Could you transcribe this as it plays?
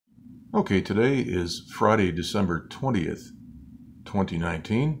Okay, today is Friday, December 20th,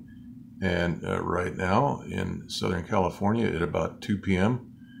 2019, and right now in Southern California at about 2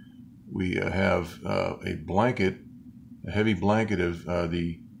 p.m. we have a heavy blanket of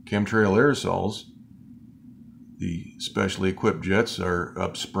the chemtrail aerosols. The specially equipped jets are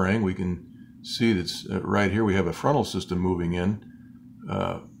upspraying. We can see that's right here we have a frontal system moving in,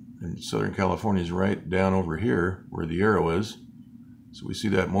 and Southern California is right down over here where the arrow is. So we see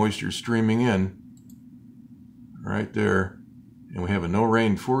that moisture streaming in right there, and we have a no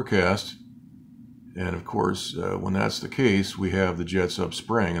rain forecast. And of course, when that's the case, we have the jets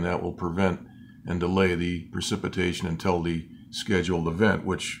upspraying, and that will prevent and delay the precipitation until the scheduled event,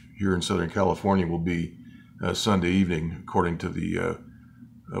 which here in Southern California will be Sunday evening, according to the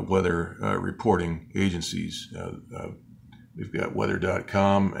weather reporting agencies. We've got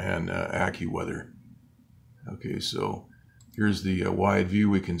weather.com and AccuWeather. Okay, so here's the wide view.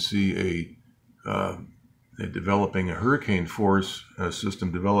 We can see a developing a hurricane force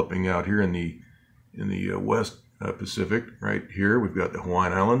system developing out here in the West Pacific. Right here, we've got the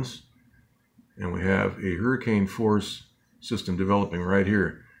Hawaiian Islands, and we have a hurricane force system developing right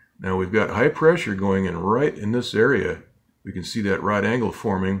here. Now we've got high pressure going in right in this area. We can see that right angle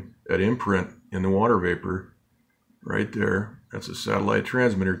forming, that imprint in the water vapor right there. That's a satellite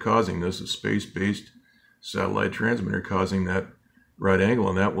transmitter causing this, a space-based satellite transmitter causing that right angle,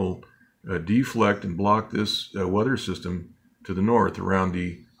 and that will deflect and block this weather system to the north around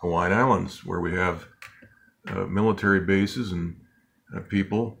the Hawaiian Islands, where we have military bases and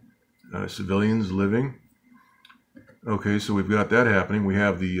people, civilians living. Okay, so we've got that happening. We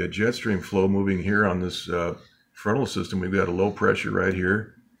have the jet stream flow moving here on this frontal system. We've got a low pressure right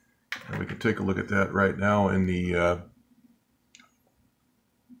here, and we can take a look at that right now in the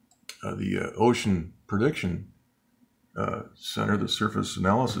Ocean Prediction Center, the surface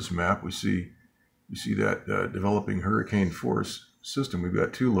analysis map. We see that developing hurricane force system. We've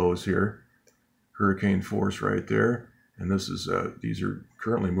got two lows here, hurricane force right there, and this is these are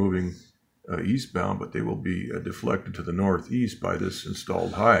currently moving eastbound, but they will be deflected to the northeast by this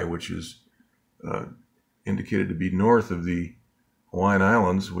installed high, which is indicated to be north of the Hawaiian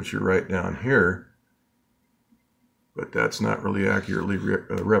Islands, which are right down here, but that's not really accurately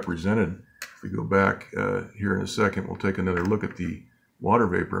represented. If we go back here in a second, we'll take another look at the water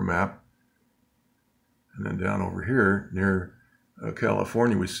vapor map. And then down over here near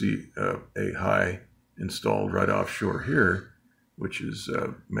California, we see a high installed right offshore here, which is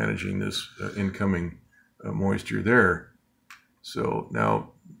managing this incoming moisture there. So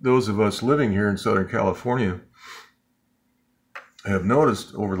now those of us living here in Southern California have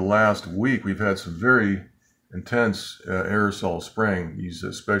noticed over the last week we've had some very intense aerosol spraying. These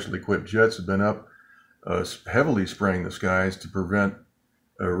specially equipped jets have been up heavily spraying the skies to prevent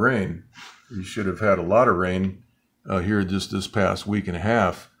rain. We should have had a lot of rain here just this past week and a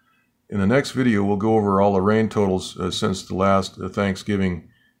half. In the next video, we'll go over all the rain totals since the last Thanksgiving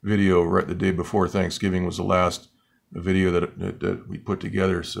video. Right, the day before Thanksgiving was the last video that we put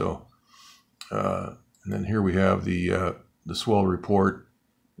together. So, and then here we have the swell report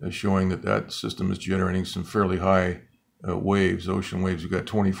showing that system is generating some fairly high waves, ocean waves. We've got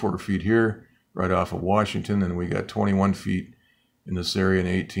 24 feet here, right off of Washington, and we got 21 feet in this area, and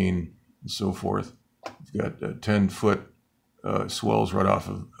 18, and so forth. We've got 10-foot swells right off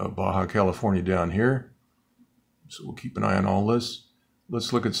of Baja California down here. So we'll keep an eye on all this.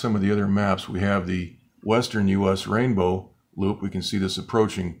 Let's look at some of the other maps. We have the western U.S. rainbow loop. We can see this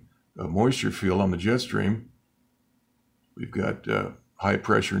approaching moisture field on the jet stream. We've got high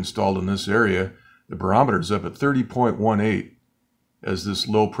pressure installed in this area. The barometer is up at 30.18 as this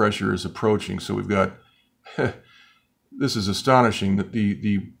low pressure is approaching. So we've got, this is astonishing that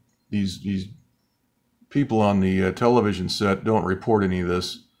these people on the television set don't report any of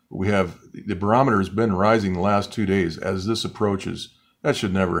this. We have, the barometer has been rising the last 2 days as this approaches. That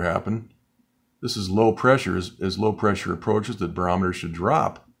should never happen. This is low pressure. As low pressure approaches, the barometer should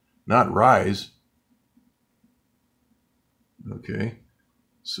drop, not rise. Okay,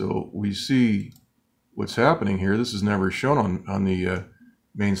 so we see what's happening here. This is never shown on the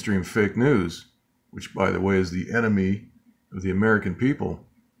mainstream fake news, which, by the way, is the enemy of the American people.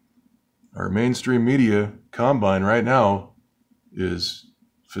 Our mainstream media combine right now is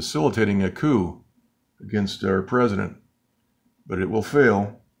facilitating a coup against our president, but it will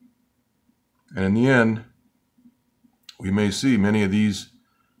fail. And in the end, we may see many of these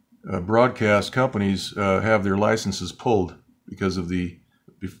broadcast companies have their licenses pulled because of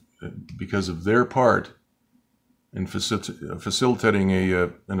their part in facilitating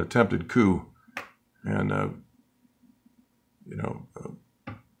an attempted coup. And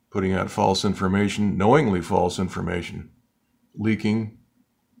putting out false information, knowingly false information, leaking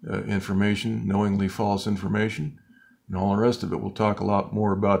information, knowingly false information, and all the rest of it. We'll talk a lot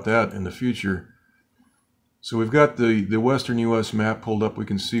more about that in the future. So we've got the western U.S. map pulled up. We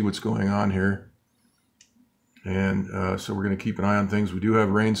can see what's going on here. And so we're going to keep an eye on things. We do have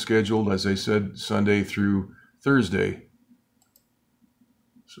rain scheduled, as I said, Sunday through Thursday.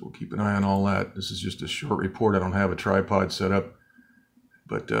 So we'll keep an eye on all that. This is just a short report. I don't have a tripod set up.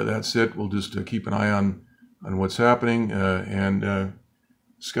 But that's it. We'll just keep an eye on what's happening.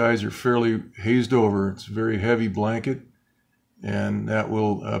 Skies are fairly hazed over. It's a very heavy blanket. And that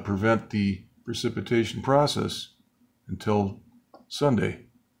will prevent the precipitation process until Sunday.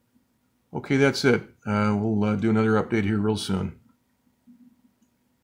 Okay, that's it. We'll do another update here real soon.